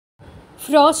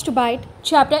Frostbite,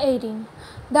 Chapter 18.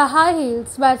 The high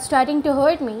heels were starting to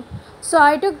hurt me, so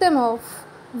I took them off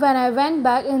when I went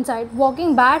back inside,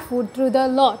 walking barefoot through the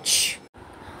lodge.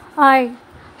 I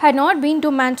had not been to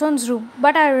Manson's room,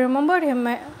 but I remembered him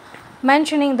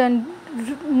mentioning the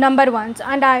number once,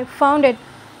 and I found it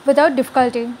without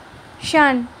difficulty.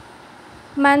 Shan,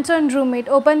 Manson's roommate,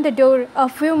 opened the door a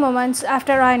few moments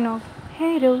after I knocked.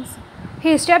 Hey, Rose.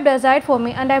 He stepped aside for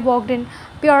me, and I walked in,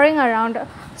 peering around.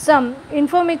 Some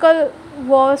infomercial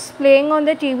was playing on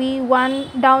the TV. One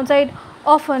downside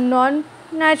of a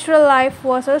non-natural life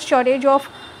was a shortage of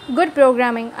good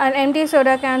programming, and empty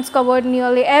soda cans covered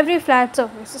nearly every flat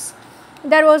surface.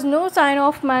 There was no sign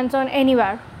of Manson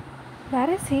anywhere. Where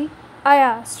is he? I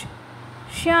asked.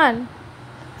 Shan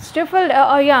stifled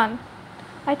a yawn.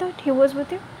 I thought he was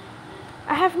with you.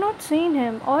 I have not seen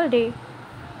him all day.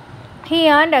 He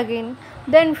yawned again,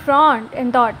 then frowned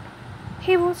in thought.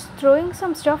 He was throwing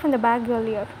some stuff in the bag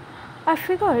earlier. I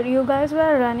figured you guys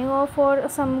were running off for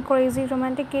some crazy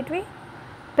romantic getaway,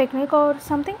 picnic or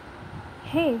something.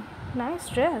 Hey, nice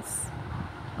dress.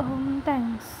 Oh,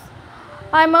 thanks.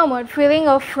 I murmured, feeling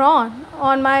a frown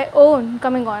on my own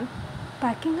coming on.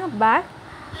 Packing a bag?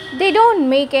 They don't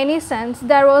make any sense.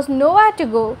 There was nowhere to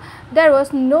go. There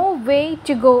was no way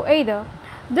to go either.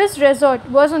 This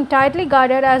resort wasn't tightly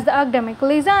guarded as the academic.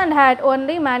 Lisa and had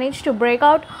only managed to break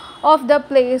out of the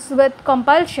place with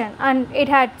compulsion, and it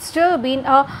had still been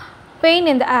a pain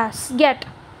in the ass. Yet,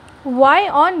 why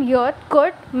on earth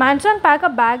could Manson pack a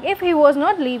bag if he was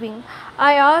not leaving?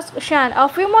 I asked Shan a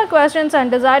few more questions and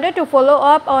decided to follow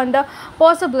up on the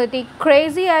possibility,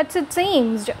 crazy as it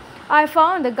seems. I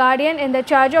found the guardian in the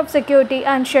charge of security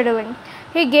and scheduling.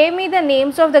 He gave me the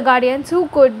names of the guardians who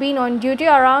could be on duty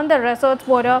around the resort's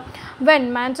water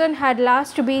when Manson had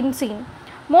last been seen.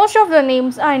 Most of the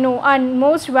names I know, and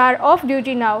most were off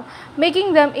duty now,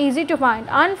 making them easy to find.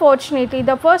 Unfortunately,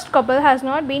 the first couple has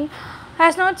not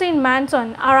seen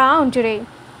Manson around today.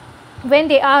 When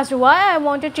they asked why I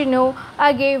wanted to know,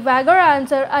 I gave vaguer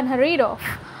answer and hurried off.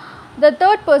 The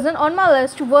third person on my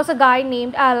list was a guy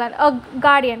named Alan, a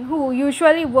guardian who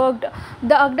usually worked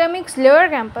the academic's lower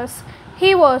campus.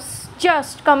 He was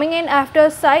just coming in after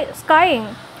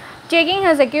skiing, taking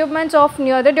his equipment off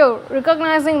near the door.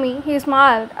 Recognizing me, he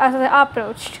smiled as I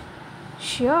approached.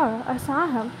 Sure, I saw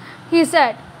him, he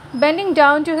said, bending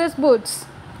down to his boots.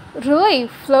 Relief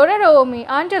floated over me.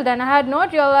 Until then, I had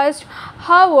not realized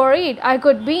how worried I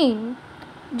could be.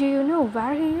 Do you know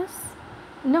where he is?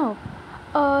 No.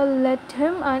 Let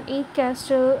him and eat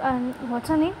Castle and what's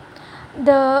her name?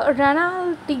 The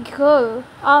Ranaldi girl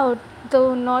out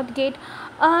the north gate,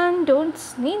 and don't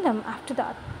sneak them after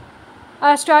that.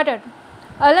 I started.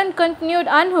 Alan continued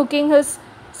unhooking his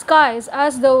skies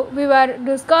as though we were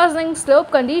discussing slope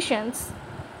conditions.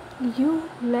 You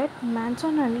let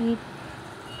Manson and eat.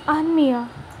 And Mia.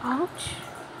 Ouch.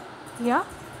 Yeah?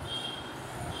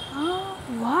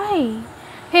 Why?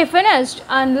 He finished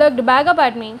and looked back up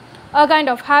at me, a kind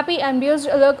of happy, amused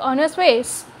look on his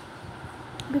face.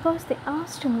 Because they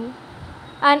asked me.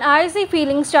 An icy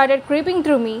feeling started creeping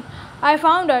through me. I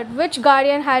found out which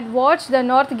guardian had watched the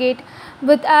north gate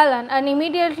with Alan and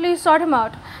immediately sought him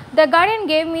out. The guardian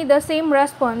gave me the same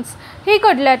response. He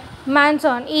could let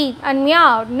Manson eat and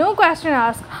meow, no question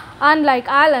asked. Unlike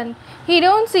Alan, he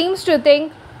don't seem to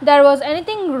think there was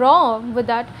anything wrong with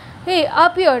that. He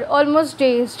appeared almost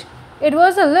dazed. It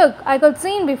was a look I could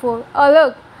seen before, a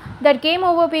look that came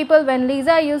over people when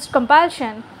Lisa used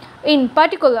compulsion. In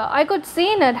particular, I could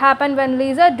see it happen when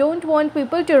Lisa don't want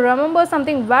people to remember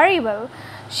something very well.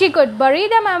 She could bury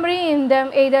the memory in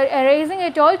them, either erasing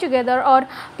it altogether or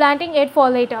planting it for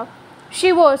later.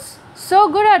 She was so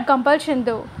good at compulsion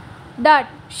though, that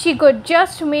she could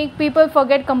just make people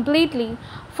forget completely.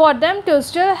 For them to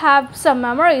still have some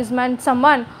memories meant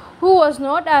someone who was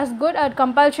not as good at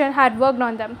compulsion had worked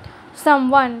on them.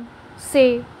 Someone,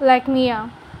 say, like Mia.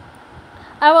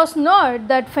 I was not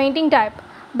that fainting type,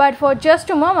 but for just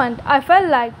a moment I felt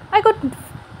like I could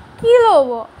keel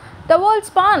over. The world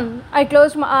spun. I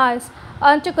closed my eyes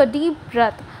and took a deep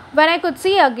breath. When I could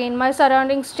see again, my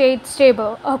surroundings stayed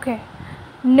stable. Okay,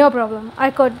 no problem.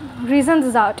 I could reason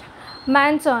this out.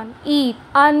 Manson, Eve,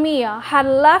 and Mia had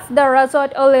left the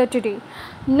resort earlier today.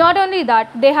 Not only that,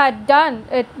 they had done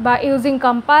it by using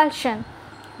compulsion,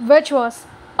 which was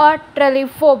utterly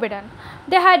forbidden.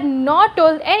 They had not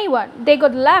told anyone they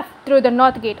could left through the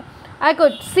north gate. I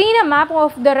could see a map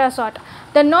of the resort.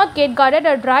 The north gate guarded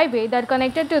a driveway that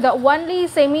connected to the only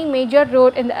semi-major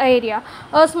road in the area,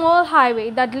 a small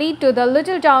highway that led to the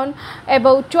little town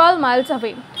about 12 miles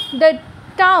away. The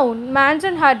town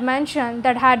Manson had mentioned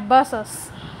that had buses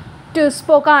to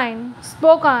Spokane,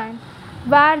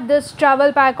 where this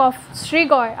travel pack of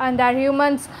Strigoi and their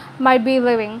humans might be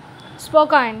living.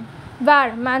 Spokane,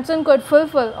 where Manson could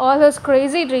fulfill all his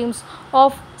crazy dreams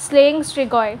of slaying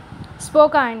Strigoi.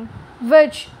 Spokane,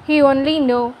 which he only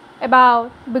knew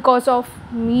about because of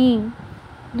me.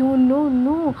 No, no,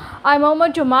 no. I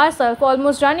murmured to myself,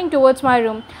 almost running towards my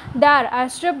room. There, I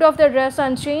stripped off the dress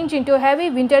and changed into heavy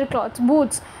winter clothes,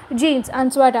 boots, jeans,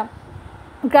 and sweater.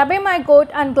 Grabbing my coat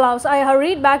and gloves, I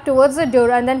hurried back towards the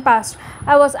door and then passed.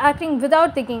 I was acting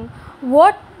without thinking.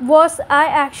 What was I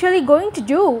actually going to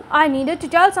do? I needed to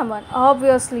tell someone,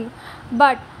 obviously,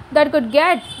 but that could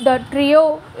get the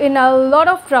trio in a lot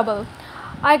of trouble.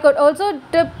 I could also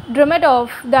tip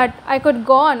Dremetov that I could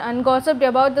go on and gossiped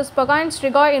about the Spokane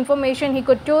Strigoi information he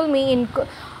could tell me in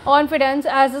confidence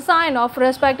as a sign of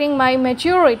respecting my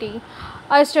maturity.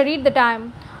 I studied the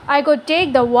time. I could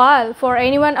take the while for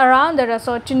anyone around the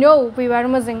resort to know we were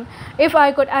missing. If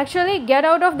I could actually get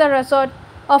out of the resort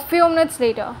a few minutes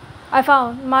later, I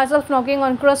found myself knocking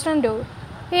on Christian's door.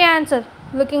 He answered,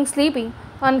 looking sleepy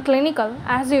and clinical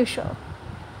as usual.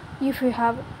 If you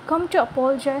have come to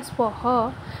apologize for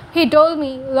her, he told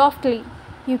me loftily,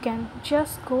 you can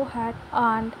just go ahead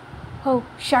and... Oh,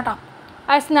 shut up.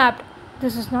 I snapped.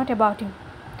 This is not about you.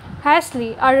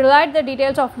 Hastily, I relayed the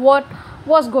details of what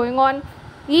was going on.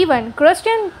 Even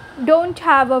Christian don't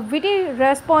have a witty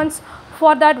response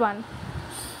for that one.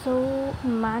 So,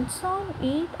 Manson,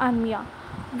 Eve and Mia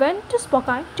went to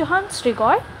Spokane to hunt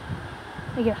Strigoi?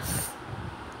 Yes.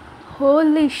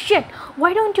 Holy shit,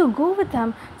 why don't you go with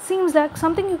them? Seems like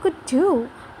something you could do.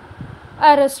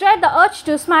 I resisted the urge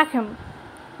to smack him.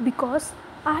 Because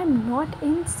I'm not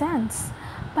in sense.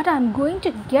 But I'm going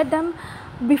to get them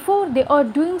before they are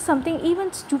doing something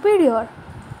even stupider.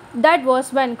 That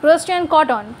was when Christian caught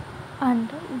on. And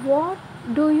what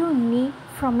do you need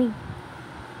from me?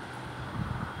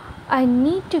 I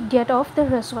need to get off the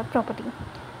resort property.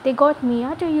 They got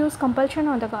Mia to use compulsion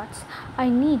on the guards. I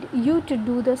need you to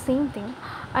do the same thing.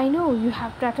 I know you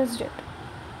have practiced it.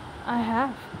 I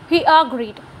have. He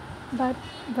agreed. But,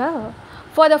 well,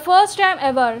 for the first time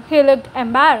ever, he looked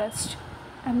embarrassed.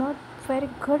 I'm not very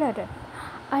good at it.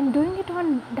 And doing it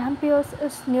on Dampiers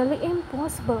is nearly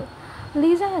impossible.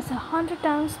 Lisa is 100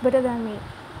 times better than me.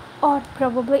 Or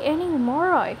probably any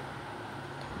Moroi.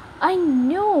 I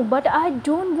know, but I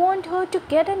don't want her to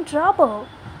get in trouble.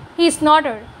 He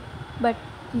snorted. But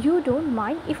you don't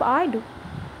mind if I do.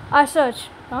 I searched.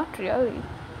 Not really.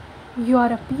 You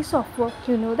are a piece of work,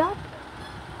 you know that?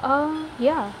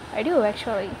 Yeah, I do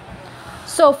actually.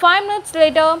 So 5 minutes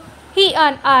later, he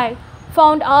and I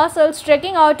found ourselves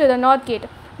trekking out to the north gate.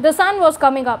 The sun was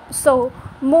coming up, so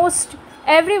most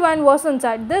everyone was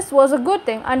inside. This was a good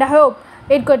thing, and I hope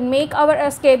it could make our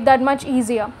escape that much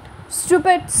easier.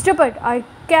 Stupid, stupid, I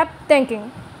kept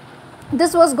thinking.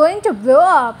 This was going to blow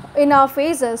up in our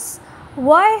faces.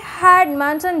 Why had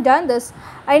Manson done this?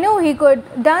 I know he could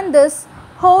done this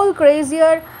whole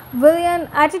crazier villain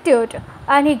attitude,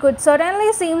 and he could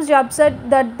certainly seem upset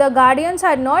that the Guardians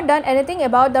had not done anything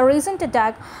about the recent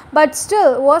attack. But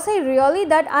still, was he really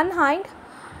that unkind?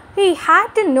 He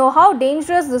had to know how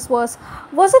dangerous this was.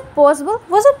 Was it possible?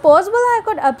 Was it possible I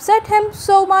could upset him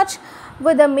so much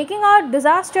with the making out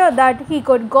disaster that he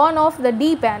could gone off the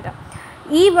deep end?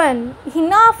 Even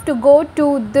enough to go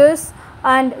to this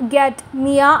and get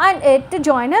Mia and Ed to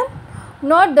join him?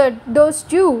 Not that those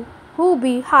two who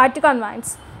be hard to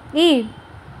convince. Eve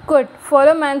could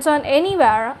follow Manson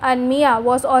anywhere, and Mia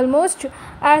was almost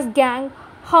as gang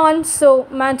Han so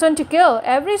Manson to kill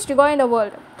every Strigoi in the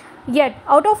world. Yet,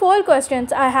 out of all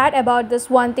questions I had about this,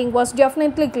 one thing was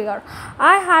definitely clear.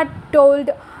 I had told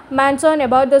Manson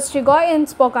about the Strigoi in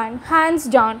Spokane. Hands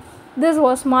down, this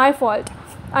was my fault.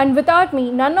 And without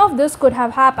me, none of this could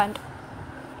have happened.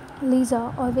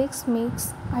 Lisa always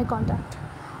makes eye contact.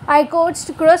 I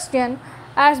coached Christian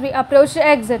as we approached the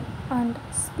exit and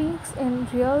speaks in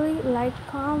really light,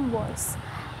 calm voice.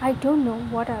 I don't know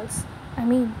what else. I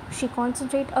mean, she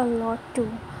concentrates a lot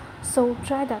too. So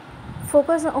try that.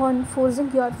 Focus on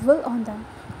forcing your will on them.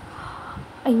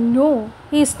 I know,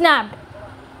 he snapped.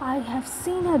 I have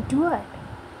seen her do it.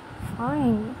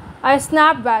 Fine. I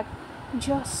snapped back,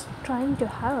 just trying to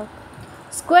help.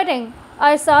 Squinting,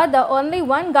 I saw the only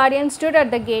one guardian stood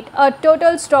at the gate, a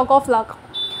total stroke of luck.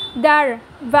 There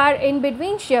were in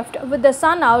between shift, with the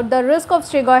sun out, the risk of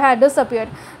Strigoi had disappeared.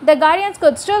 The guardians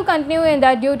could still continue in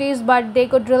their duties, but they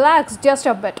could relax just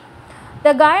a bit.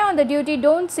 The guy on the duty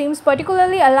don't seem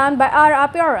particularly alarmed by our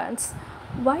appearance.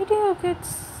 What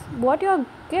are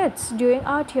kids doing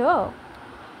out here?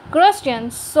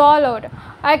 Christian swallowed.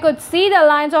 I could see the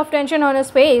lines of tension on his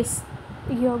face.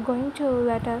 You're going to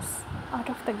let us out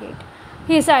of the gate,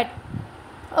 he said.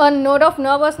 A note of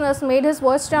nervousness made his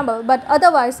voice tremble, but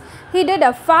otherwise he did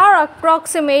a far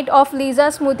approximate of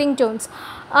Lisa's smoothing tones.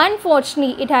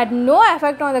 Unfortunately, it had no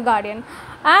effect on the guardian.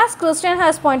 As Christian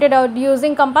has pointed out,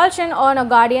 using compulsion on a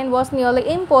guardian was nearly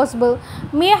impossible.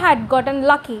 Mia had gotten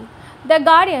lucky. The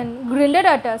guardian grinned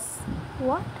at us.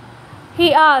 What?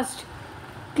 He asked,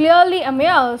 clearly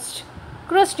amused.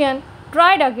 Christian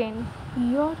tried again.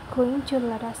 You're going to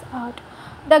let us out.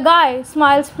 The guy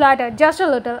smiled flattered just a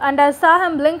little, and I saw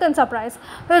him blink in surprise.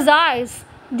 His eyes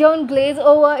don't glaze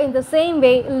over in the same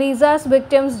way Lisa's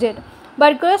victims did.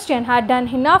 But Christian had done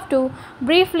enough to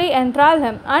briefly enthrall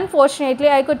him. Unfortunately,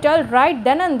 I could tell right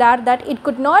then and there that it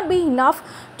could not be enough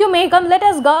to make him let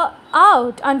us go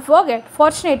out and forget.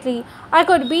 Fortunately, I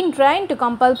could be trained to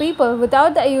compel people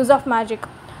without the use of magic.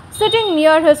 Sitting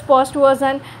near his post was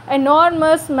an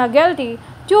enormous Magalti,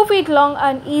 2 feet long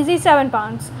and easy 7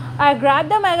 pounds. I grabbed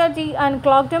the Magalti and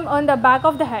clocked him on the back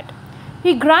of the head.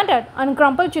 He grunted and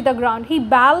crumpled to the ground. He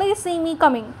barely saw me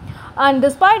coming. And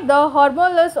despite the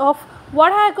hormonless of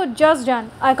what I could just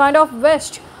done, I kind of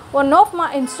wished one of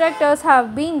my instructors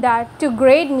have been there to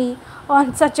grade me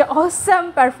on such an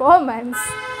awesome performance.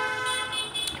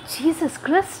 Jesus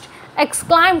Christ!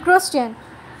 Exclaimed Christian.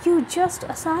 You just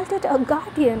assaulted a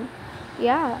guardian.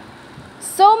 Yeah.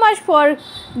 So much for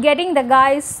getting the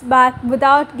guys back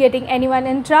without getting anyone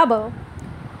in trouble.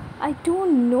 I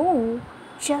don't know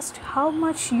just how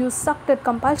much you sucked at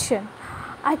compulsion.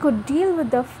 I could deal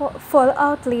with the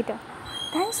fallout later.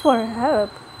 Thanks for your help.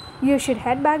 You should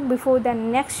head back before the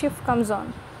next shift comes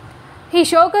on. He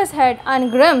shook his head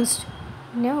and grimaced.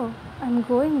 No, I'm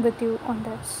going with you on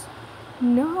this.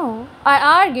 No, I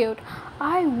argued.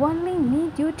 I only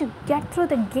need you to get through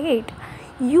the gate.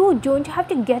 You don't have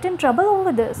to get in trouble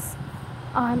over this.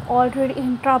 I'm already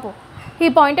in trouble. He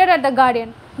pointed at the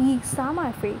guardian. He saw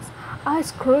my face. I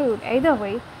screwed either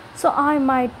way, so I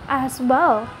might as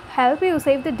well help you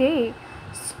save the day.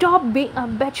 Stop being a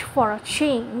bitch for a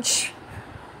change.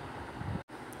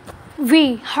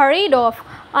 We hurried off,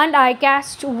 and I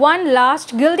cast one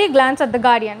last guilty glance at the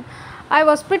guardian. I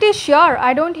was pretty sure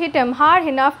I don't hit him hard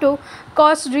enough to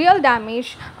cause real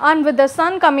damage, and with the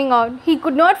sun coming out, he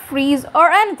could not freeze or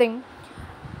anything.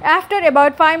 After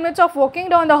about 5 minutes of walking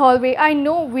down the hallway, I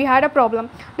knew we had a problem.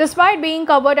 Despite being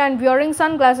covered and wearing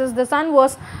sunglasses, the sun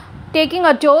was taking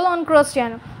a toll on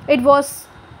Christian. It was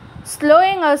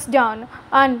slowing us down,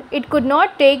 and it could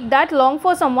not take that long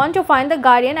for someone to find the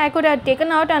guardian I could have taken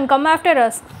out and come after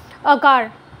us. A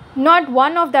car, not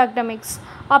one of the academics,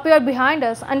 appeared behind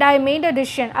us, and I made a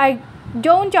decision. I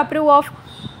don't approve of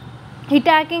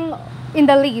attacking in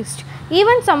the least.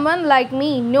 Even someone like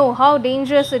me knew how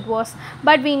dangerous it was,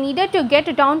 but we needed to get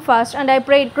to town fast, and I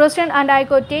prayed Christian and I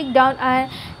could take down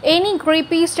any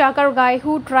creepy stalker guy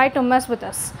who tried to mess with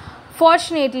us.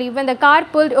 Fortunately, when the car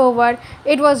pulled over,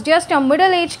 it was just a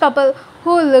middle-aged couple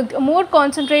who looked more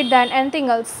concentrated than anything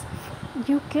else.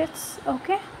 You kids,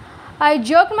 okay? I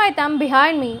jerked my thumb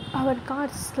behind me. Our car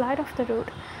slid off the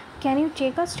road. Can you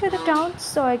take us to the town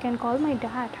so I can call my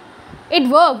dad? It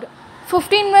worked.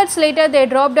 15 minutes later, they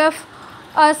dropped off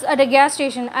us at a gas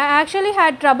station. I actually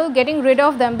had trouble getting rid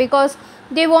of them because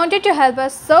they wanted to help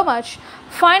us so much.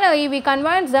 Finally, we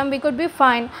convinced them we could be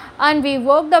fine, and we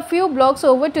walked a few blocks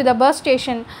over to the bus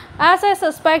station. As I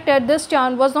suspected, this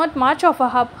town was not much of a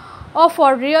hub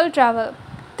for real travel.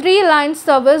 3 lines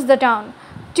serviced the town,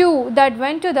 2 that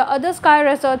went to the other ski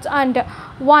resorts and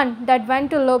 1 that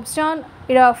went to Lobstone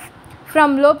Rough.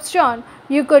 From Lobstone,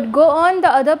 you could go on the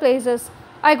other places.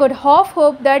 I could half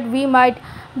hope that we might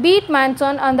beat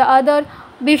Manson and the other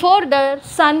before the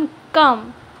sun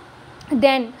come.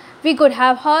 Then we could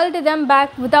have hauled them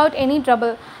back without any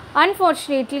trouble.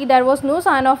 Unfortunately, there was no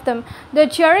sign of them. The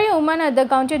cheery woman at the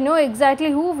counter knew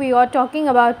exactly who we were talking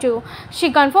about too.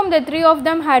 She confirmed that 3 of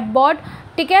them had bought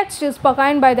tickets to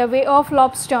Spokane by the way of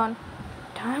Lobstone.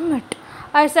 Damn it,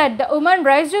 I said. The woman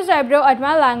raised his eyebrow at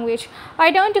my language.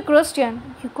 I turned to Christian.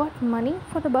 You got money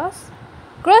for the bus?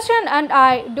 Christian and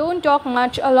I don't talk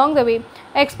much along the way,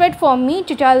 except for me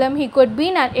to tell him he could be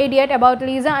an idiot about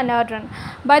Lisa and Adrian.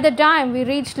 By the time we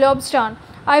reached Lobstone,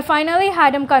 I finally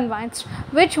had him convinced,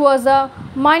 which was a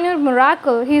minor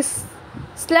miracle. He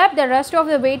slept the rest of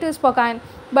the way to Spokane,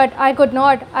 but I could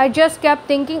not. I just kept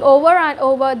thinking over and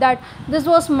over that this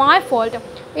was my fault.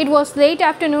 It was late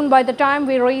afternoon by the time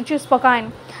we reached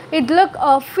Spokane. It looked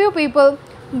a few people,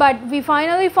 but we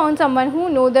finally found someone who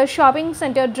knew the shopping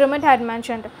center Drummond had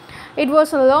mentioned. It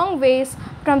was a long ways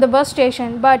from the bus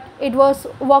station, but it was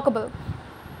walkable.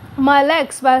 My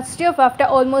legs were stiff after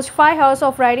almost 5 hours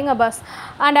of riding a bus,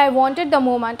 and I wanted the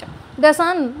moment. The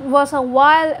sun was a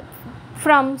while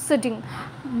from setting,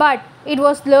 but It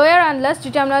was slower and less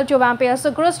determined to vampires,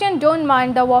 so Christian don't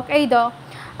mind the walk either.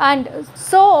 And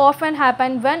so often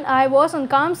happened when I was in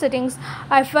calm sittings,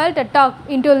 I felt a tug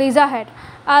into Lisa's head.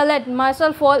 I let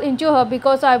myself fall into her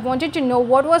because I wanted to know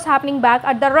what was happening back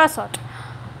at the resort.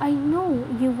 I know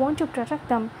you want to protect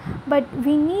them, but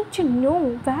we need to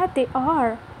know where they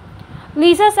are.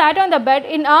 Lisa sat on the bed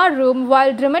in our room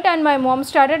while Dermot and my mom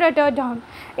stared at her down.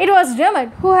 It was Dermot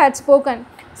who had spoken.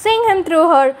 Seeing him through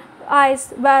her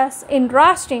eyes was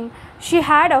interesting. She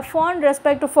had a fond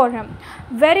respect for him,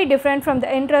 very different from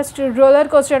the interesting roller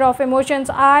coaster of emotions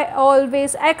I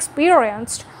always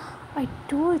experienced. I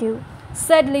told you,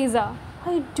 said Lisa.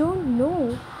 I don't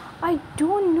know. I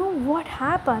don't know what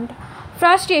happened.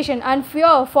 Frustration and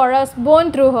fear for us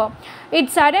burned through her. It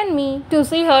saddened me to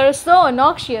see her so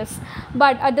noxious,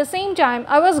 but at the same time,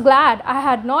 I was glad I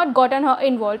had not gotten her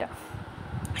involved.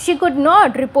 She could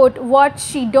not report what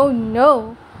she don't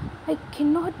know. I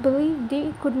cannot believe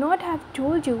they could not have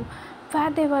told you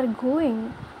where they were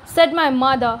going, said my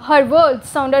mother. Her words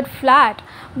sounded flat,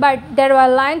 but there were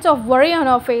lines of worry on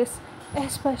her face,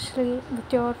 especially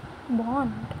with your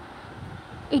bond.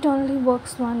 It only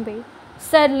works one way,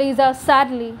 said Lisa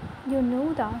sadly. You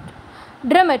know that.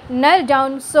 Dermot knelt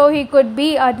down so he could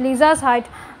be at Lisa's height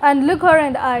and look her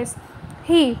in the eyes.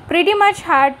 He pretty much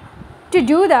had to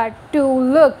do that to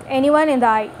look anyone in the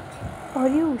eye. Are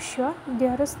you sure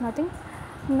there is nothing?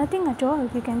 Nothing at all,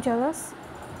 you can tell us?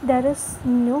 There is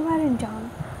nowhere in town.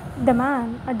 The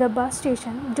man at the bus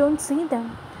station, don't see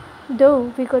them.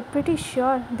 Though we got pretty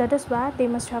sure that is where they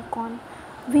must have gone.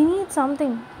 We need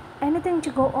something, anything to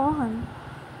go on.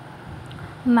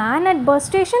 Man at bus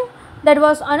station? That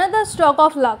was another stroke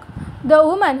of luck. The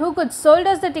woman who could sold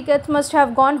us the tickets must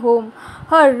have gone home.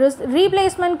 Her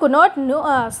replacement could not know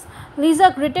us.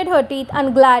 Lisa gritted her teeth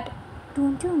and glared.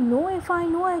 Don't you know if I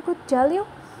know I could tell you?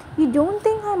 You don't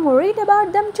think I'm worried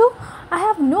about them too? I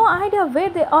have no idea where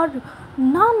they are.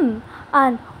 None.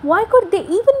 And why could they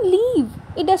even leave?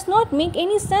 It does not make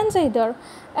any sense either.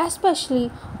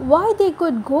 Especially why they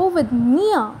could go with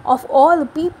Mia of all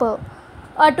people.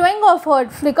 A twinge of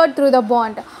hurt flickered through the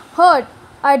bond. Hurt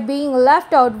at being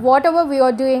left out whatever we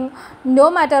were doing,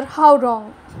 no matter how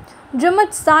wrong.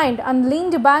 Dermot sighed and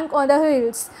leaned back on the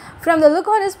heels. From the look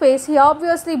on his face, he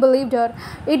obviously believed her.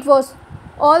 It was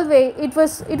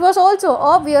also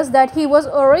obvious that he was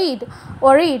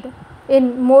worried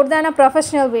in more than a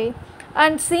professional way.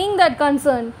 And seeing that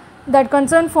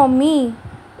concern for me,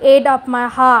 ate up my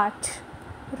heart.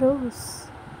 Rose.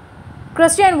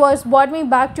 Christian's voice brought me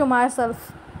back to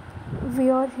myself. We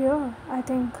are here, I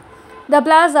think. The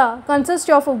plaza consists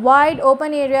of a wide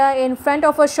open area in front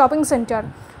of a shopping center.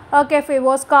 A cafe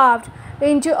was carved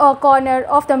into a corner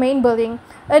of the main building.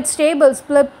 Its tables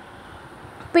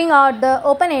flipping out the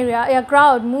open area, a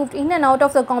crowd moved in and out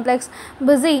of the complex,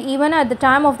 busy even at the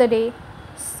time of the day.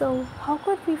 So, how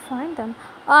could we find them?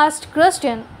 Asked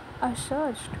Christian. I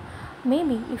searched.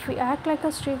 Maybe if we act like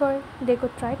a stray boy, they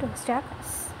could try to attack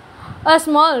us. A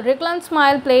small, reckless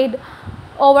smile played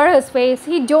over his face.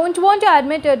 He don't want to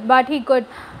admit it, but he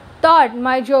thought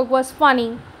my joke was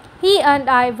funny. He and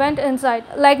I went inside.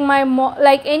 Like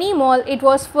any mall, it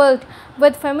was filled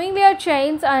with familiar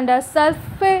chains, and a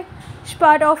selfish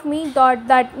part of me thought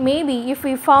that maybe if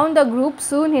we found the group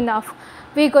soon enough,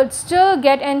 we could still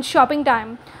get in shopping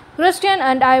time. Christian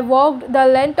and I walked the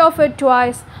length of it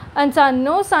twice and saw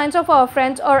no signs of our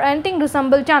friends or anything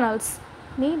resemble tunnels.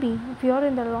 Maybe we are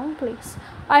in the wrong place,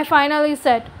 I finally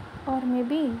said. Or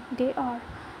maybe they are,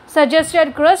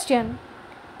 suggested Christian.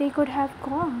 They could have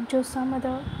gone to some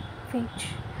other page.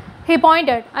 He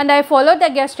pointed, and I followed the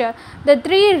gesture. The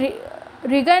three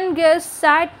Regan guests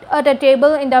sat at a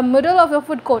table in the middle of the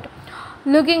food court,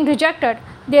 looking dejected.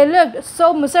 They looked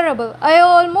so miserable. I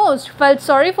almost felt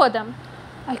sorry for them.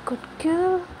 I could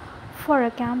kill for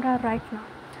a camera right now,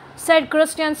 said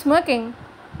Christian, smirking.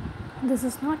 This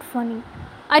is not funny,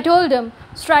 I told him,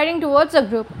 striding towards the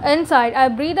group. Inside, I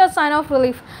breathed a sigh of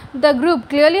relief. The group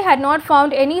clearly had not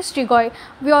found any strigoi.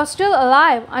 We are still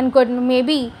alive and could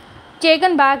maybe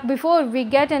taken back before we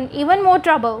get in even more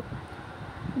trouble.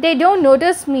 They don't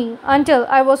notice me until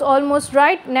I was almost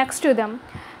right next to them.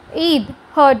 Eid,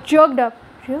 her joked up.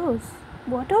 Rose,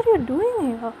 what are you doing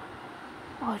here?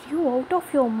 Are you out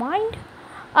of your mind?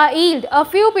 I yelled. A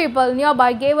few people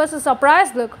nearby gave us a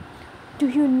surprised look. Do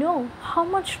you know how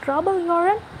much trouble you're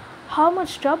in? How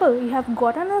much trouble you have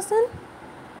gotten us in?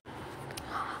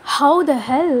 How the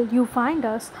hell you find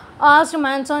us? Asked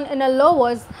Manson in a low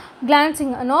voice,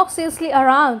 glancing anxiously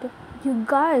around. You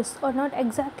guys are not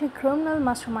exactly criminal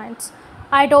masterminds.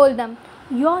 I told them.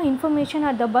 Your information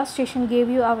at the bus station gave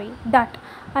you away. That,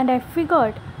 and I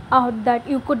figured out that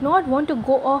you could not want to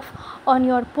go off on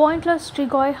your pointless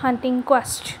Strigoi hunting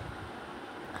quest.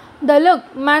 The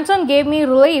look Manson gave me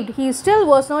relieved. He still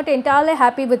was not entirely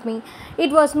happy with me.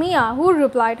 It was Mia who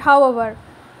replied, however.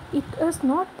 It is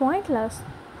not pointless,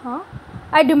 huh?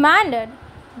 I demanded.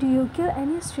 Do you kill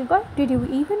any Strigoi? Did you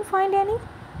even find any?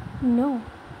 No.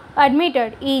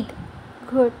 Admitted, eat.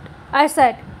 Good. I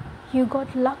said, you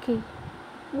got lucky.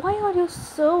 Why are you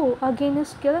so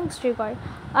against killing Strigoi?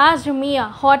 Asked Mia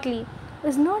hotly.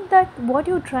 Is not that what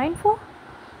you trained for?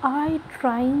 I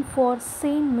train for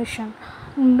sane mission,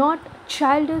 not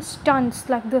childish stunts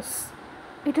like this.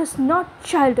 It is not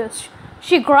childish,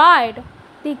 she cried.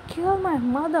 They killed my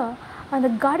mother and the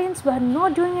guardians were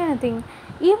not doing anything.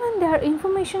 Even their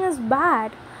information is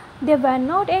bad. There were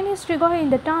not any Strigoi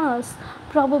in the tunnels,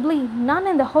 probably none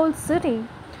in the whole city.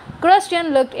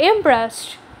 Christian looked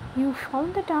impressed. You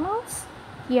found the tunnels?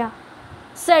 Yeah,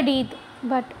 said Edith,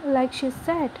 but like she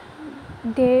said,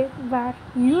 they were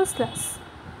useless.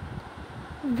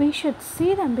 We should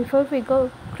see them before we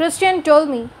go. Christian told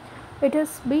me it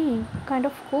is be kind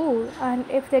of cool, and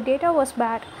if the data was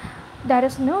bad, there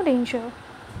is no danger.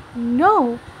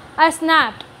 No, I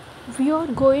snapped. We are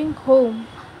going home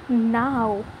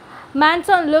now.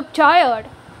 Manson looked tired.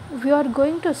 We are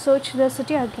going to search the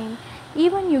city again.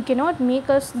 Even you cannot make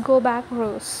us go back,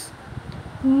 Rose.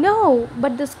 No,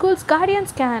 but the school's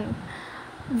guardians can.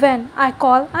 When I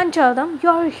call and tell them you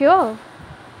are here.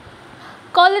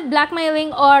 Call it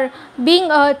blackmailing or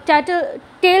being a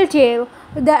telltale,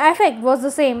 the effect was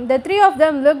the same. The three of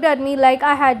them looked at me like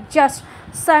I had just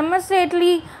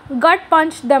simultaneously gut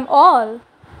punched them all.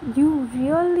 You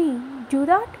really do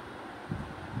that?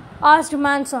 Asked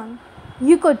Manson.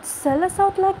 You could sell us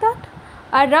out like that?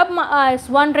 I rubbed my eyes,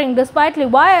 wondering despitely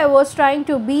why I was trying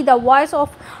to be the voice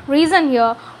of reason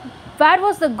here. Where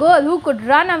was the girl who could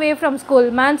run away from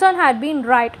school? Manson had been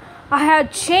right. I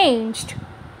had changed.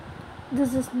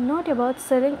 This is not about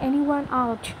selling anyone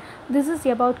out. This is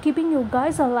about keeping you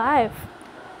guys alive.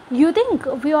 You think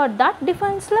we are that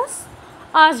defenseless?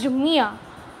 Asked Mia.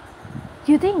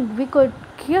 You think we could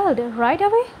kill right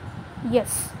away?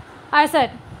 Yes, I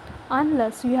said,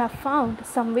 unless you have found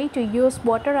some way to use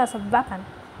water as a weapon.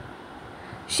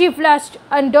 She flushed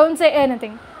and don't say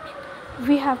anything.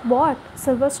 We have bought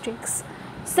silver streaks,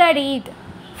 said Edith.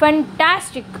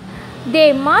 Fantastic.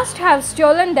 They must have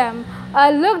stolen them.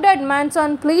 I looked at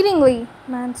Manson pleadingly.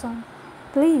 Manson,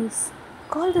 please,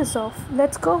 call this off.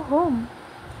 Let's go home.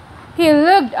 He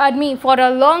looked at me for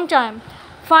a long time.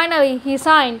 Finally, he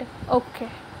signed, okay.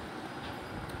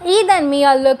 Edith and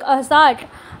Mia looked aside,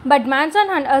 but Manson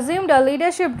had assumed a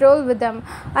leadership role with them,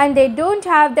 and they don't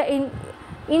have the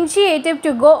initiative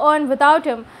to go on without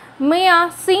him.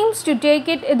 Mia seems to take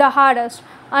it the hardest,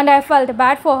 and I felt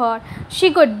bad for her.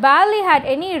 She could barely had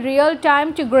any real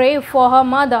time to grieve for her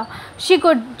mother. She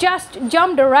could just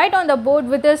jumped right on the board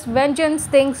with his vengeance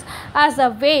things as a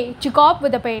way to cope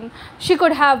with the pain. She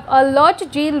could have a lot to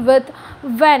deal with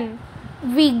when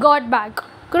we got back.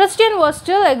 Christian was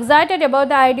still excited about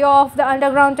the idea of the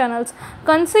underground tunnels.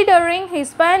 Considering he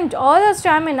spent all his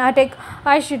time in attic,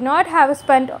 I should not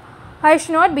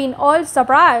been all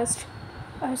surprised.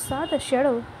 I saw the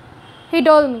shadow. He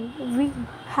told me, we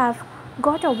have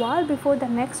got a while before the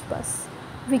next bus.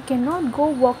 We cannot go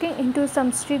walking into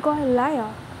some Strigoi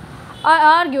lair. I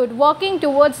argued, walking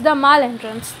towards the mall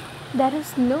entrance. There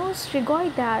is no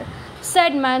Strigoi there,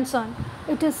 said Manson.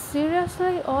 It is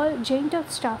seriously all gentle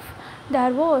stuff.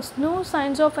 There was no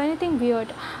signs of anything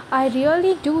weird. I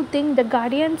really do think the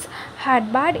guardians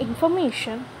had bad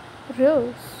information.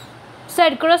 Rose,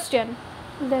 said Christian.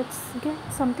 Let's get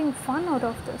something fun out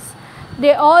of this.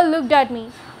 They all looked at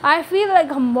me. I feel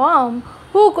like a mom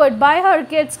who could buy her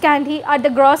kids candy at the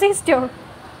grocery store.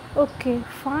 Okay,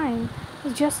 fine.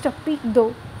 Just a peek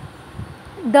though.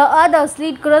 The others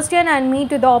lead Christian and me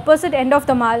to the opposite end of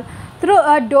the mall through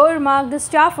a door marked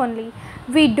staff only.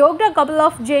 We dogged a couple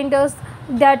of genders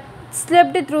that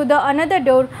slipped through the another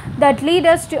door that led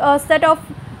us to a set of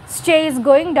stairs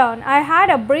going down. I had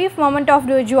a brief moment of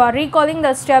joy, recalling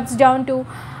the steps down to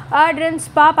Adrian's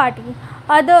spa party.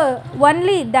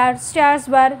 Only that stairs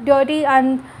were dirty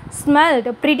and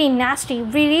smelled pretty nasty.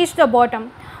 We reached the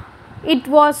bottom. It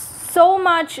was so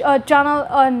much a tunnel,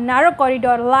 a narrow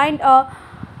corridor lined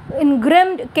in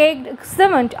grimmed caked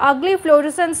cement. Ugly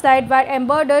fluorescent lights were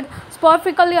embroidered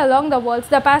sporadically along the walls.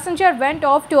 The passenger went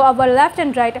off to our left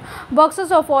and right.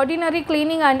 Boxes of ordinary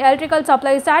cleaning and electrical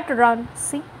supplies sat around.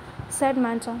 See, said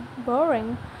Manson.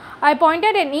 Boring. I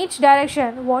pointed in each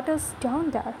direction. What is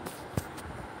down there?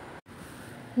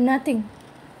 Nothing,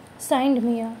 signed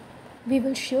Mia. We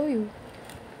will show you.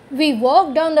 We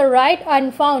walked down the right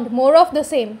and found more of the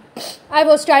same. I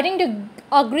was starting to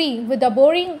agree with the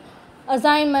boring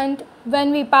assignment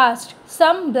when we passed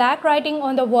some black writing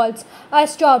on the walls. I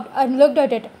stopped and looked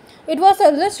at it. It was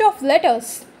a list of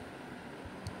letters: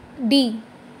 D,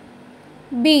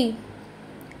 B,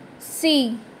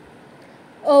 C,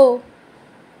 O,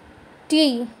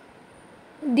 T,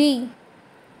 D,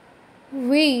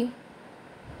 V,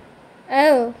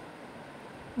 L,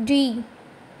 D,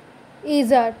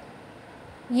 Z,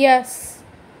 yes,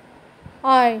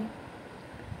 I.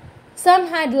 Some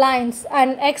had lines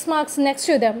and X marks next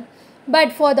to them,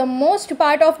 but for the most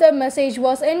part of the message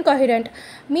was incoherent.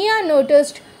 Mia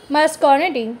noticed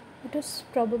masculinity. It is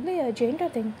probably a gender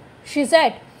thing, she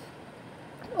said.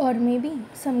 Or maybe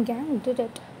some gang did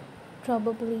it.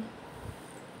 Probably.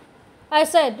 I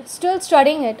said, still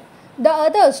studying it. The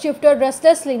others shifted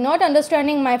restlessly, not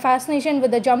understanding my fascination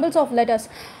with the jumbles of letters.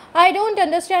 I don't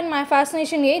understand my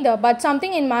fascination either, but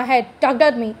something in my head tugged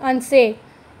at me and said,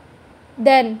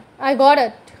 then I got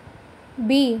it.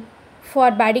 B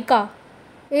for Badika.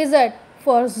 Z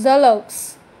for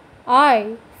Zalox.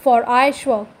 I for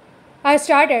Aishwa. I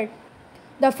started.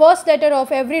 The first letter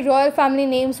of every royal family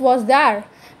names was there.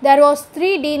 There was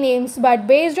 3D names, but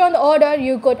based on the order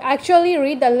you could actually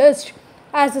read the list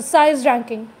as a size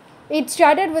ranking. It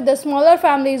started with the smaller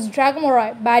families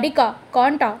Dragamorai, Badika,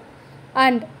 Konta,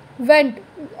 and went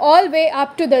all way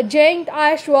up to the giant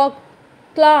Aishwa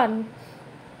clan.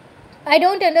 I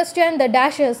don't understand the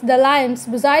dashes, the lines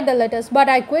beside the letters, but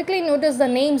I quickly noticed the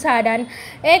names had an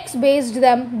X based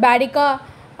them, Badika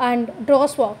and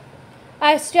Droswa.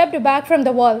 I stepped back from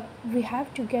the wall. We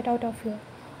have to get out of here,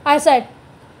 I said.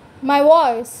 My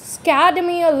voice scared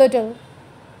me a little.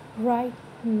 Right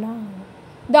now.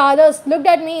 The others looked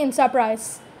at me in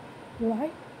surprise. Why?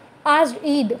 Asked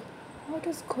Eid. What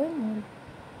is going on?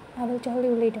 I will tell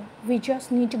you later. We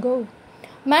just need to go.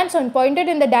 Manson pointed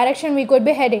in the direction we could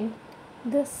be heading.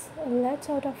 This lets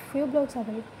out a few blocks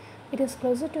away. It is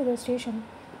closer to the station.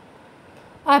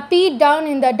 I peered down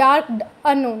in the dark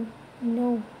unknown.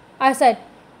 No, I said.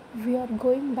 We are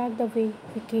going back the way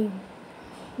we came.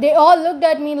 They all looked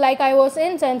at me like I was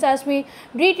incense as we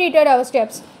retreated our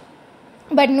steps.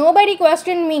 But nobody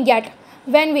questioned me yet.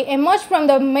 When we emerged from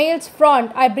the mail's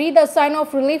front, I breathed a sigh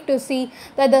of relief to see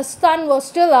that the sun was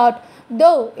still out,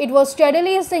 though it was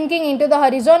steadily sinking into the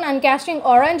horizon and casting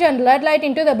orange and red light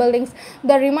into the buildings.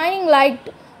 The remaining light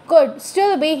could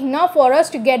still be enough for us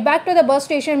to get back to the bus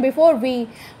station before we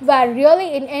were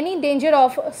really in any danger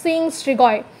of seeing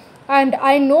Strigoi. And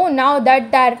I know now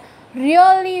that there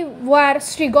really were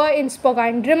Strigoi in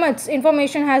Spokane. Drimit's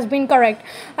information has been correct.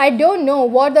 I don't know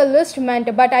what the list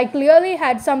meant, but I clearly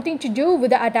had something to do with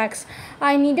the attacks.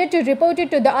 I needed to report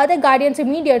it to the other guardians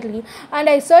immediately, and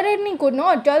I certainly could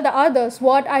not tell the others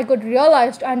what I could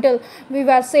realize until we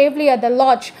were safely at the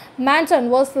lodge. Manson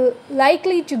was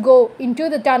likely to go into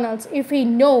the tunnels if he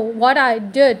knew what I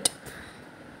did.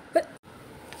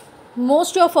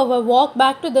 Most of our walk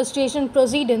back to the station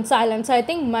proceeded in silence. I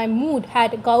think my mood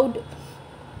had covered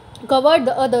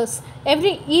the others.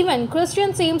 Even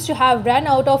Christian seems to have run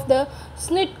out of the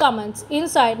snit comments.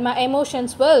 Inside, my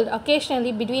emotions swelled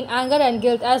occasionally between anger and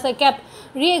guilt as I kept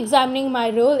re-examining my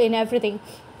role in everything.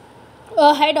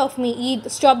 Ahead of me, Eid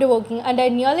stopped walking and I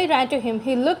nearly ran to him.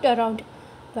 He looked around.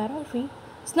 Where are we?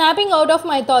 Snapping out of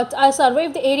my thoughts, I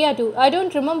surveyed the area too. I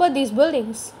don't remember these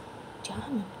buildings.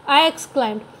 Damn it, I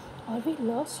exclaimed. Are we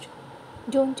lost?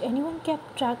 Don't anyone keep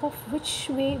track of which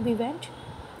way we went?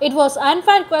 It was an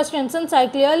unfair question since I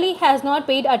clearly has not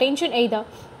paid attention either.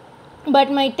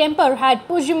 But my temper had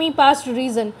pushed me past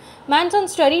reason. Manson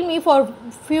studied me for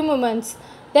a few moments,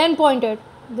 then pointed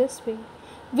this way.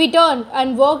 We turned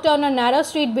and walked down a narrow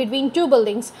street between two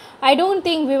buildings. I don't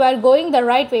think we were going the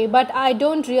right way, but I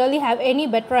don't really have any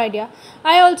better idea.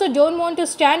 I also don't want to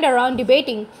stand around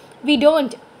debating.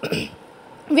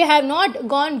 We have not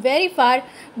gone very far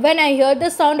when I heard the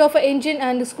sound of an engine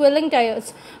and squealing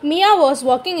tires. Mia was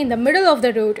walking in the middle of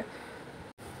the road,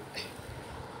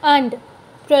 and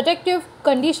protective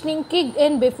conditioning kicked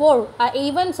in before I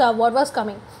even saw what was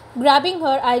coming. Grabbing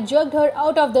her, I jerked her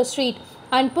out of the street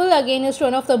and pulled against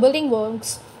one of the building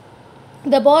walls.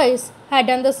 The boys had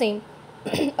done the same.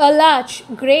 A large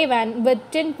grey van with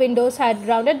tint windows had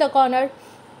rounded the corner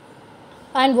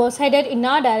and was headed in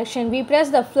our direction. We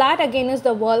pressed the flat against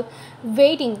the wall,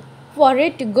 waiting for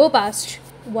it to go past.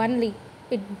 Only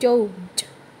it don't.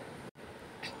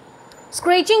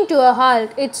 Screeching to a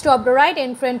halt, it stopped right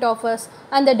in front of us,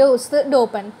 and the door slid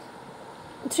open.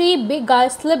 3 big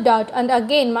guys slipped out, and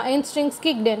again my instincts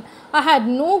kicked in. I had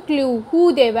no clue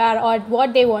who they were or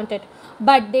what they wanted.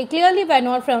 but they clearly were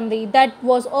not friendly. That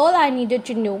was all I needed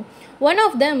to know. One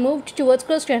of them moved towards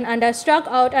Christian and I struck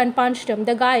out and punched him.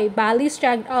 The guy barely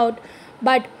struck out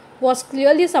but was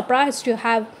clearly surprised to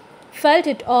have felt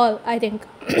it all, I think.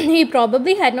 He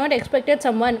probably had not expected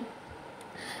someone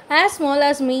as small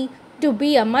as me to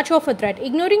be a much of a threat.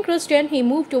 Ignoring Christian, he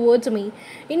moved towards me.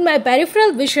 In my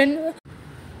peripheral vision,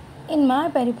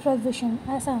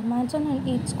 I saw Manson and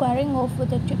Eve squaring off with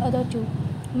the other two.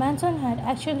 Manson had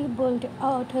actually pulled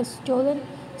out his stolen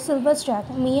silver stack.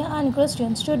 Mia and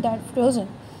Christian stood there frozen.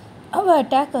 Our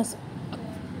attackers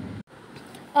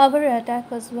our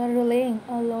attackers were relying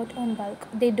a lot on bulk.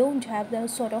 They don't have the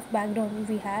sort of background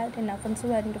we had in offensive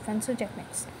and defensive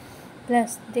techniques.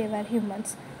 Plus, they were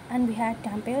humans, and we had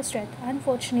vampire strength.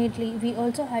 Unfortunately, we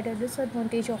also had a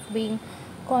disadvantage of being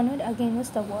cornered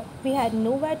against the wall. We had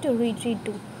nowhere to retreat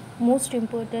to. Most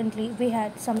importantly, we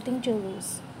had something to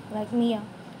lose, like Mia.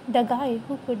 The guy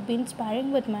who could be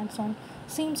sparring with Manson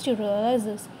seems to realize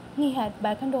this. He had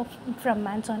backed off from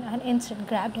Manson and instead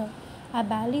grabbed her. I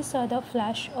barely saw the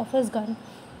flash of his gun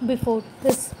before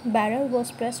his barrel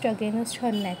was pressed against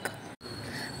her neck.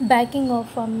 Backing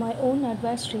off from my own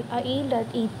adversary, I yelled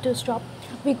at it to stop.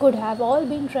 We could have all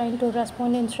been trying to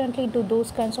respond instantly to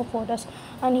those kinds of orders,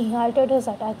 and he halted his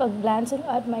attack, glancing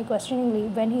at me questioningly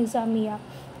when he saw Mia.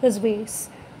 His face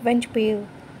went pale.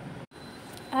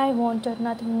 I wanted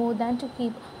nothing more than to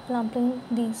keep plumping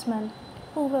these men,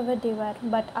 whoever they were,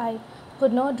 but I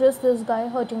could not risk this guy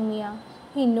hurting Mia.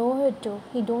 He knew it too.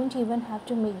 He don't even have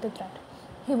to make the threat.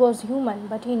 He was human,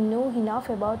 but he knew enough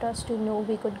about us to know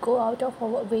we could go out of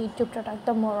our way to protect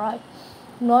the morale.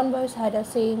 Non-boys had a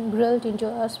saying drilled into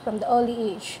us from the early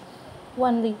age.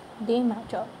 Only they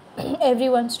matter.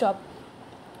 Everyone stopped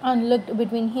and looked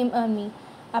between him and me.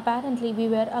 Apparently, we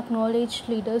were acknowledged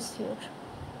leaders here.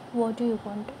 What do you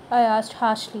want? I asked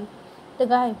harshly. The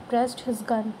guy pressed his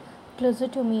gun closer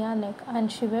to Mia's neck and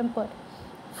she whimpered.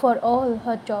 For all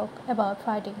her talk about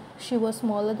fighting, she was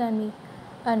smaller than me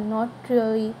and not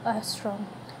really as strong,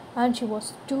 and she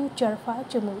was too terrified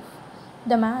to move.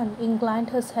 The man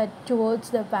inclined his head towards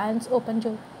the van's open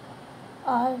door.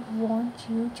 I want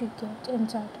you to get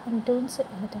inside and don't say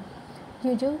anything.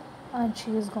 You do, and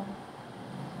she is gone.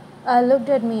 I looked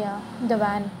at Mia, the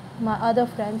van, my other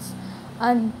friends,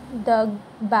 and the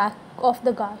back of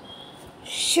the guy.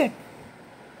 Shit!